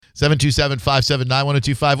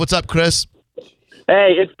727-579-1025. What's up, Chris?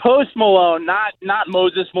 Hey, it's Post Malone, not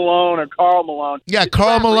Moses Malone or Karl Malone. Yeah,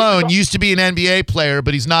 Karl Malone used to be an NBA player,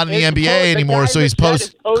 but he's not in the NBA anymore, so he's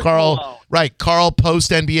post Karl. Malone. Right, Karl post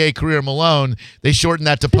NBA career Malone. They shortened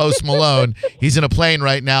that to Post Malone. He's in a plane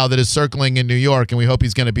right now that is circling in New York, and we hope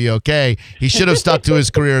he's going to be okay. He should have stuck to his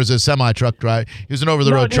career as a semi-truck driver. He was an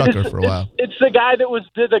over-the-road trucker for a while. It's the guy that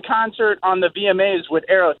did the concert on the VMAs with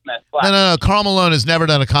Aerosmith. No. Karl Malone has never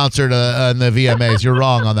done a concert on the VMAs. You're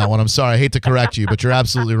wrong on that one. I'm sorry. I hate to correct you, but you're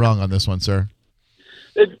absolutely wrong on this one, sir.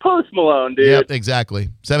 It's Post Malone, dude. Yep, exactly.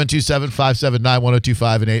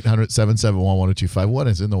 727-579-1025 and 800-771-1025. What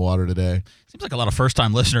is in the water today? Seems like a lot of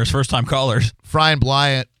first-time listeners, first-time callers. Flying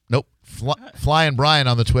Bryant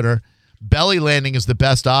on the Twitter. Belly landing is the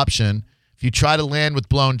best option. If you try to land with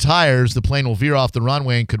blown tires, the plane will veer off the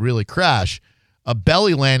runway and could really crash. A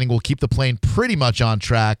belly landing will keep the plane pretty much on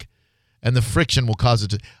track, and the friction will cause it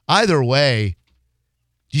to. Either way,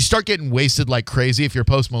 you start getting wasted like crazy if you're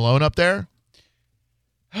Post Malone up there.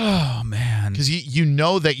 Oh man, because you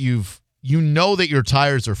know that your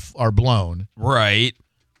tires are blown, right?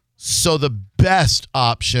 So the best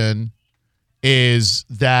option is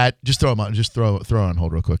that just throw them on, throw on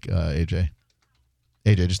hold real quick, AJ,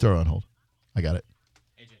 just throw it on hold. I got it.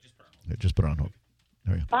 AJ, just put it on hold.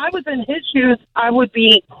 There we go. If I was in his shoes, I would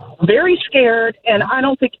be very scared, and I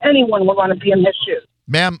don't think anyone would want to be in his shoes.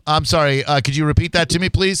 Ma'am, I'm sorry. Could you repeat that to me,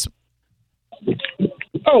 please?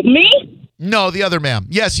 Oh, me? No, the other ma'am.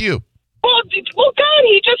 Yes, you. Well, God,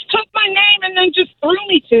 he just took my name and then just threw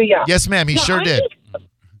me to you. Yes, ma'am, he sure did.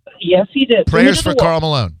 Yes, he did. Prayers for Karl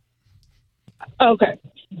Malone. Okay.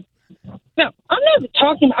 No, I'm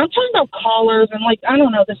talking about callers and, I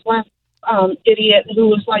don't know, this last idiot who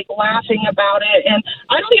was, laughing about it. And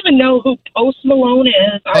I don't even know who Post Malone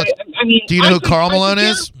is. I mean, do you know who Karl Malone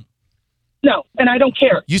is? No, and I don't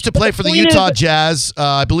care. Used to play for the Utah Jazz.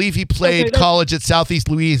 I believe he played college at Southeast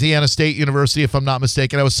Louisiana State University, if I'm not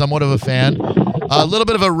mistaken. I was somewhat of a fan. A little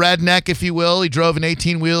bit of a redneck, if you will. He drove an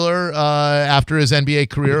 18-wheeler after his NBA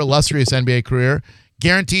career, illustrious NBA career.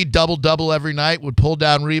 Guaranteed double-double every night, would pull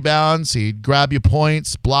down rebounds. He'd grab you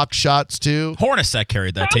points, block shots, too. Hornacek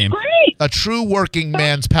carried that team. Great. A true working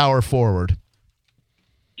man's power forward.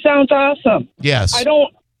 Sounds awesome. Yes.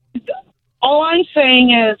 All I'm saying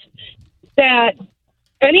is that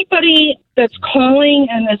anybody that's calling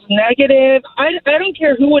and is negative, I don't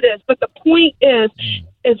care who it is, but the point is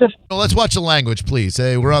if... Well, let's watch the language, please.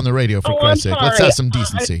 Hey, we're on the radio, for Christ's sake. Let's have some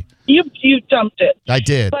decency. You dumped it. I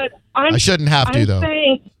did. But I shouldn't have to, though.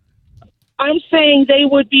 I'm saying they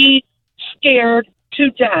would be scared to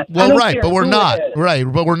death. Well, right, but we're not. Right,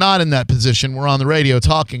 but we're not in that position. We're on the radio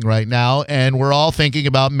talking right now, and we're all thinking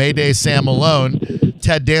about Mayday Sam Malone,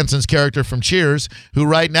 Ted Danson's character from Cheers, who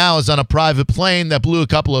right now is on a private plane that blew a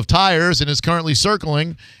couple of tires and is currently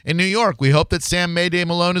circling in New York. We hope that Sam Mayday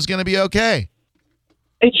Malone is going to be okay.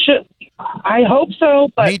 It should. I hope so,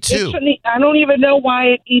 but me too. I don't even know why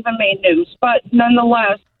it even made news, but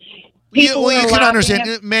nonetheless. You can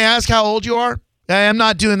understand. May I ask how old you are? I'm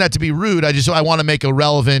not doing that to be rude. I want to make a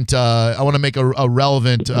relevant. I want to make a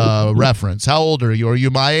relevant reference. How old are you? Are you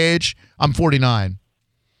my age? I'm 49.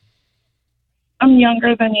 I'm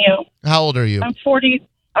younger than you. How old are you? I'm 40.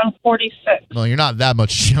 I'm 46. Well, you're not that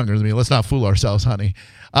much younger than me. Let's not fool ourselves, honey.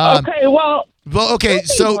 Okay. Well. Okay.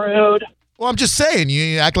 So. Rude. Well, I'm just saying,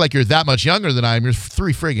 you act like you're that much younger than I am. You're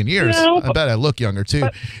 3 friggin' years. No, I bet I look younger too.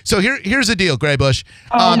 So here's the deal, Gray Bush.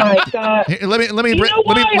 Oh my God! Let me break.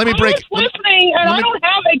 Listening, and I don't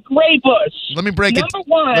have a Gray Bush. Let me break Number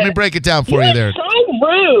one. Let me break it down for you there. So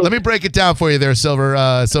rude. Let me break it down for you there,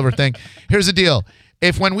 Silver thing. Here's the deal.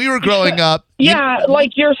 If when we were growing up,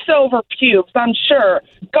 like your silver pubes, I'm sure.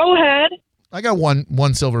 Go ahead. I got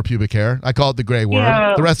one silver pubic hair. I call it the gray worm.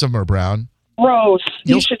 Yeah. The rest of them are brown. Gross.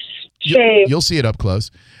 You should shave. You'll see it up close.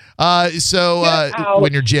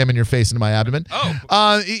 When you're jamming your face into my abdomen.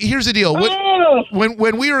 Here's the deal.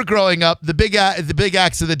 When we were growing up, the big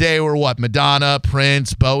acts of the day were what? Madonna,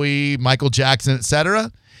 Prince, Bowie, Michael Jackson,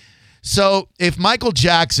 etc. So if Michael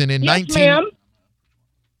Jackson in Go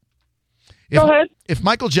ahead. If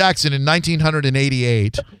Michael Jackson in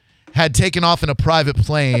 1988 had taken off in a private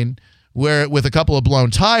plane with a couple of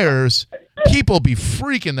blown tires, people be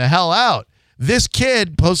freaking the hell out. This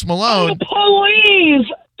kid, Post Malone. Oh, please.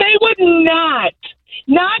 They would not.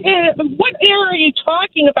 Not in, what era are you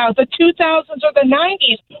talking about? The 2000s or the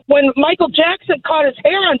 90s when Michael Jackson caught his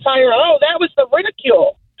hair on fire? Oh, that was the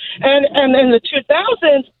ridicule. And in the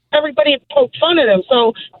 2000s, everybody poked fun at him.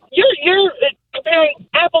 So you're comparing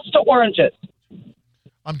apples to oranges.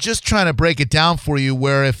 I'm just trying to break it down for you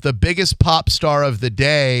where if the biggest pop star of the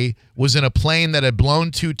day was in a plane that had blown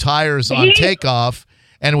 2 tires on takeoff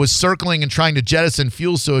and was circling and trying to jettison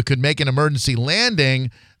fuel so it could make an emergency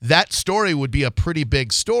landing, that story would be a pretty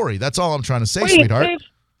big story. That's all I'm trying to say, sweetheart. Dave,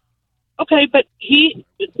 okay, but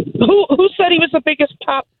who said he was the biggest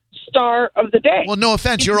pop star of the day? Well, no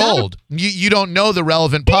offense, you're old. You don't know the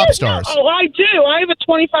relevant pop stars. Oh, I do. I have a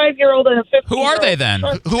 25-year-old and a 50-year-old. Who are they then?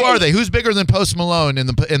 Who are they? Who's bigger than Post Malone in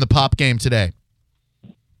the pop game today?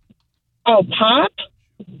 Oh, pop?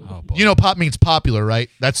 Oh, boy. You know pop means popular, right?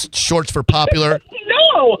 That's shorts for popular.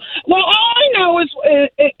 No. Well, all I know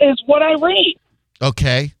is what I read.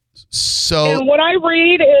 Okay. So And what I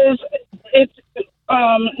read is it's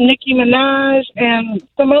Nicki Minaj and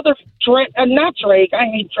some other not Drake. I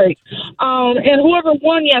hate Drake. And whoever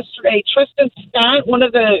won yesterday, Tristan Scott, one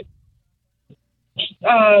of the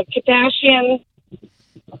Kardashian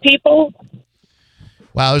people.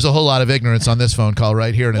 wow, there's a whole lot of ignorance on this phone call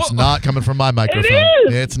right here, and it's not coming from my microphone. It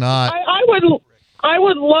is. It's not. I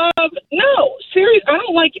would love. No, seriously, I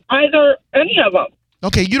don't like any of them.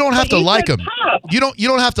 Okay, you don't have to you like said them. pop. You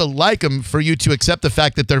don't have to like them for you to accept the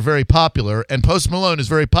fact that they're very popular. And Post Malone is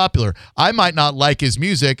very popular. I might not like his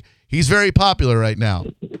music. He's very popular right now.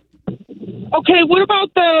 Okay, what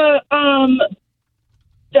about the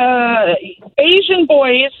Asian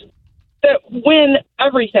boys that win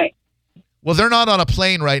everything? Well, they're not on a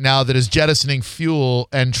plane right now that is jettisoning fuel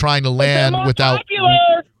and trying to They're land more without.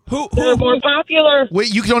 popular. They're more popular.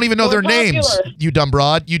 Wait, you don't even know their More names, popular. you dumb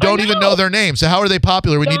broad. You don't even know. know their names. So how are they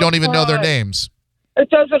popular when you Dumb don't even know their broad. names? It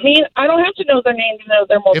doesn't mean I don't have to know their name to know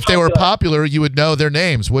they're more If they were popular, you would know their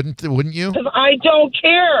names, wouldn't you? Because I don't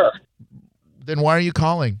care. Then why are you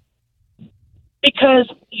calling?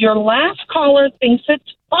 Because your last caller thinks it's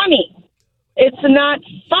funny. It's not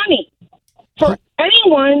funny for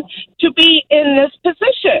anyone to be in this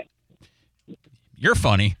position. You're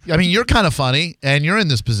funny. I mean, you're kind of funny, and you're in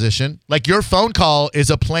this position. Like, your phone call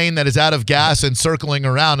is a plane that is out of gas and circling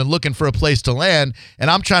around and looking for a place to land,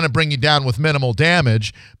 and I'm trying to bring you down with minimal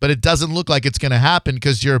damage, but it doesn't look like it's going to happen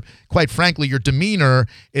because quite frankly, your demeanor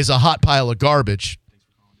is a hot pile of garbage.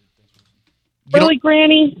 Really,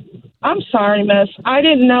 Granny? I'm sorry, miss. I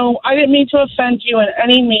didn't know. I didn't mean to offend you in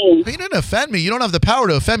any means. You didn't offend me. You don't have the power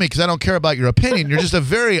to offend me because I don't care about your opinion. You're just a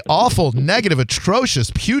very awful, negative,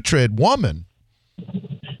 atrocious, putrid woman.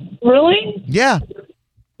 Really? Yeah.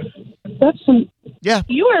 That's some. Yeah.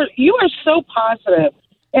 You are so positive,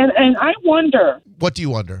 and I wonder What do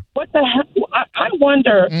you wonder? what the heck. I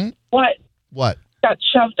wonder what got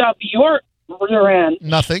shoved up your rear end.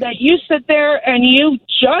 Nothing. That you sit there and you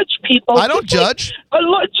judge people. I don't judge.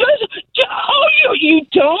 You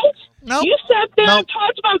don't? No. You sat there No. and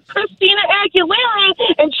talked about Christina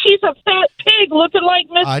Aguilera, and she's a fat pig looking like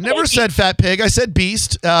Miss I never Piggy. said fat pig. I said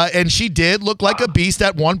beast, and she did look like a beast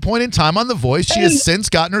at one point in time on The Voice. She has since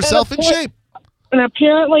gotten herself in shape. And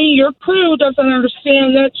apparently your crew doesn't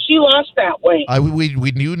understand that she lost that weight.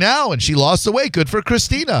 We knew now, and she lost the weight. Good for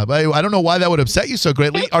Christina. I don't know why that would upset you so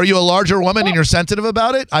greatly. Are you a larger woman and you're sensitive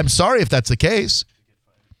about it? I'm sorry if that's the case.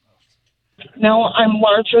 No, I'm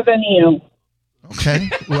larger than you. Okay.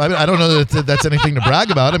 Well, I don't know that that's anything to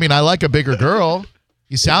brag about. I mean, I like a bigger girl.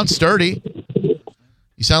 You sound sturdy.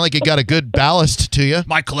 You sound like you got a good ballast to you.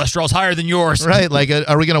 My cholesterol's higher than yours. Right. Like,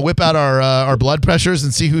 are we going to whip out our blood pressures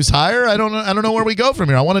and see who's higher? I don't know where we go from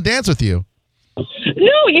here. I want to dance with you. No,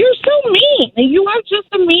 you're so mean. You are just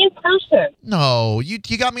a mean person. No, you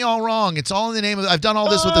got me all wrong. It's all in the name of. I've done all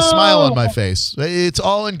this with a smile on my face. It's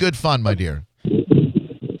all in good fun, my dear.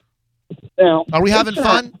 No. Are we having it's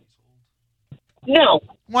not. fun? No,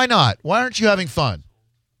 Why not? Why aren't you having fun?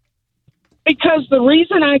 because the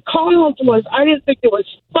reason I called was I didn't think it was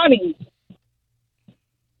funny.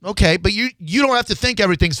 Okay, but you don't have to think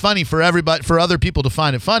everything's funny for other people to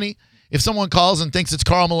find it funny. If someone calls and thinks it's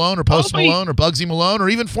Karl Malone or Post Malone or Bugsy Malone or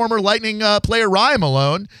even former Lightning player Ryan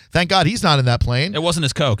Malone, thank God he's not in that plane. It wasn't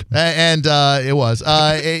his Coke. And it was.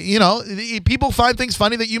 People find things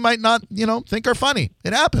funny that you might not, think are funny.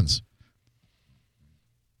 It happens.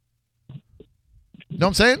 You know what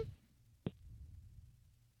I'm saying?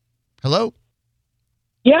 Hello?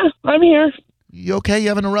 Yeah, I'm here. You okay? You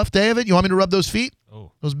having a rough day of it? You want me to rub those feet?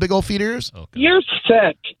 Oh. Those big old feet ears? Okay. You're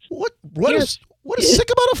sick. What is sick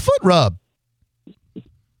about a foot rub?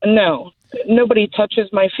 No, nobody touches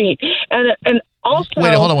my feet. And also,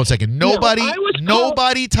 Wait, hold on one second. Nobody I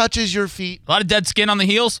was touches your feet. A lot of dead skin on the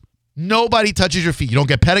heels. Nobody touches your feet. You don't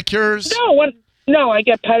get pedicures? No, I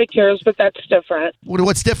get pedicures, but that's different.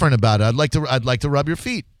 What's different about it? I'd like to rub your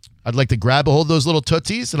feet. I'd like to grab a hold of those little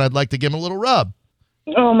tootsies and I'd like to give them a little rub.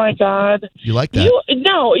 Oh my God! You like that?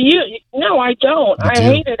 No, I don't. You I do?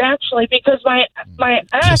 hate it actually because my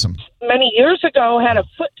ex Kiss him. many years ago had a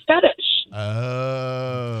foot fetish.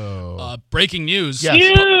 Oh. Breaking news. Yes.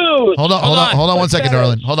 Huge. Hold on 1 second,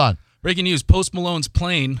 darling. Hold on. Breaking news. Post Malone's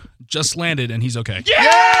plane just landed and he's okay.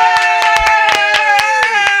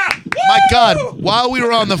 My God, while we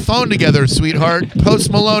were on the phone together, sweetheart,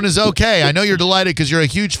 Post Malone is okay. I know you're delighted because you're a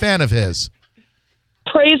huge fan of his.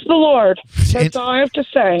 Praise the Lord. That's It's- all I have to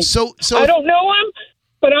say. So I don't know him,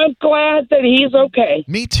 but I'm glad that he's okay.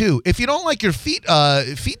 me too. If you don't like your feet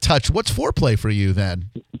touch, what's foreplay for you then?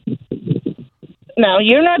 Now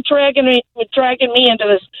you're not dragging me into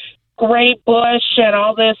this gray bush and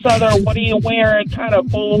all this other what are you wearing kind of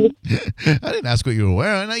bull. I didn't ask what you were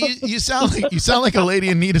wearing. You sound like a lady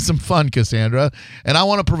in need of some fun, Cassandra, and I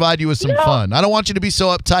want to provide you with some fun. I don't want you to be so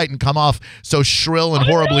uptight and come off so shrill and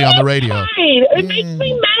horribly on the radio. Fine. It makes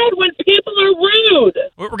me mad when people are rude.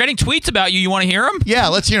 We're getting tweets about you. You want to hear them? Yeah,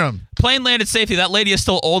 let's hear them. Plane landed safely. That lady is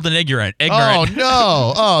still old and ignorant. Oh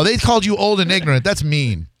no! Oh, they called you old and ignorant. That's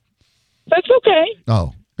mean. That's okay.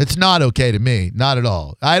 Oh, it's not okay to me. Not at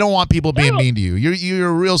all. I don't want people being mean to you. You're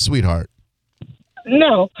a real sweetheart.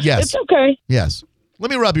 No. Yes. It's okay. Yes. Let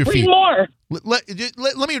me rub your Read feet. more. Let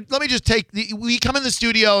me just take. Will you come in the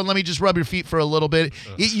studio and let me just rub your feet for a little bit?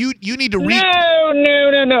 You need to read.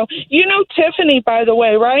 No. You know Tiffany, by the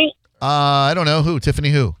way, right? I don't know who.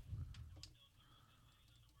 Tiffany who?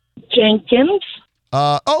 Jenkins.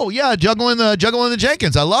 Oh yeah, juggling the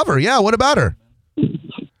Jenkins. I love her. Yeah. What about her?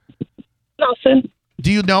 Nothing.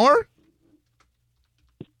 Do you know her?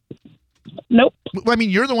 Nope. I mean,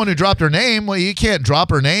 you're the one who dropped her name. Well, you can't drop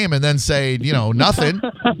her name and then say nothing.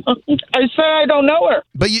 I said I don't know her.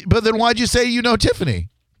 But then why'd you say you know Tiffany?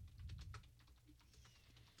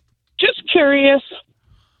 Just curious.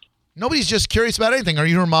 Nobody's just curious about anything. Are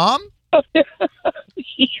you her mom? How am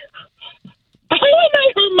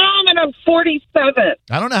I her mom and I'm 47?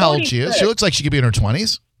 I don't know how old she is. 46. She looks like she could be in her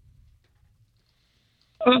 20s.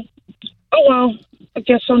 Oh, well. I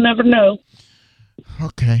guess I'll never know.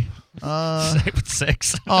 Okay.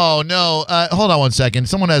 6. Oh, no. Hold on 1 second.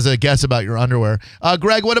 Someone has a guess about your underwear.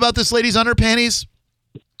 Greg, what about this lady's underpanties?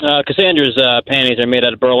 Cassandra's panties are made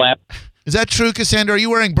out of burlap. Is that true, Cassandra? Are you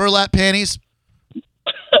wearing burlap panties?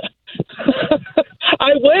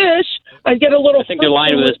 I wish I'd get a little. I think they're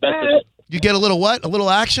lined with asbestos. You get a little what? A little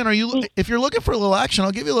action? If you're looking for a little action,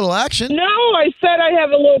 I'll give you a little action. No, I said I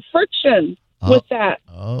have a little friction with that.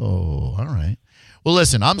 Oh, all right. Well,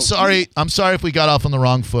 listen, I'm sorry. I'm sorry if we got off on the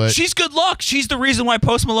wrong foot. She's good luck. She's the reason why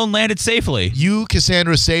Post Malone landed safely. You,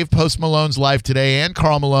 Cassandra, saved Post Malone's life today, and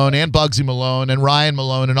Karl Malone, and Bugsy Malone, and Ryan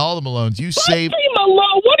Malone, and all the Malones. You saved. Bugsy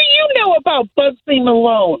Malone? What do you know about Bugsy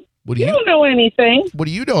Malone? What do You you don't know anything. What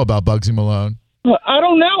do you know about Bugsy Malone? I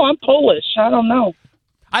don't know. I'm Polish. I don't know.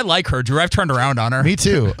 I like her, Drew. I've turned around on her. Me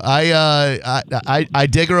too. I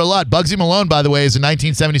dig her a lot. Bugsy Malone, by the way, is a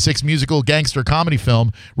 1976 musical gangster comedy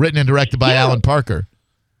film written and directed by Alan Parker.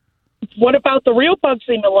 What about the real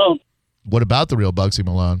Bugsy Malone? What about the real Bugsy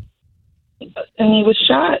Malone? And he was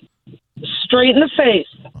shot straight in the face.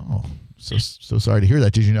 Oh, so sorry to hear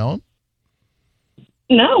that. Did you know him?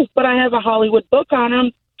 No, but I have a Hollywood book on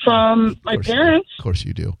him from my parents. Of course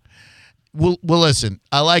you do. Well, listen.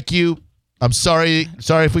 I like you. I'm sorry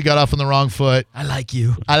if we got off on the wrong foot. I like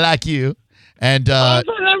you. I like you. And Off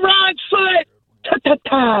on the wrong foot.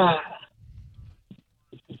 Ta-ta-ta.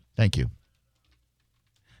 thank you.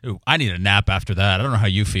 Ooh, I need a nap after that. I don't know how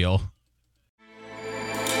you feel.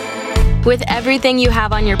 With everything you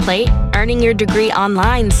have on your plate, earning your degree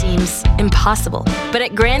online seems impossible. But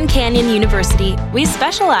at Grand Canyon University, we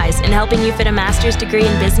specialize in helping you fit a master's degree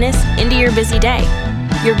in business into your busy day.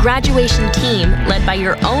 Your graduation team, led by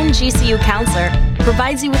your own GCU counselor,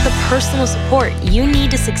 provides you with the personal support you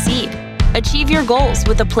need to succeed. Achieve your goals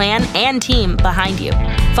with a plan and team behind you.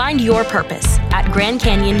 Find your purpose at Grand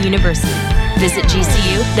Canyon University. Visit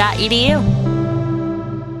gcu.edu.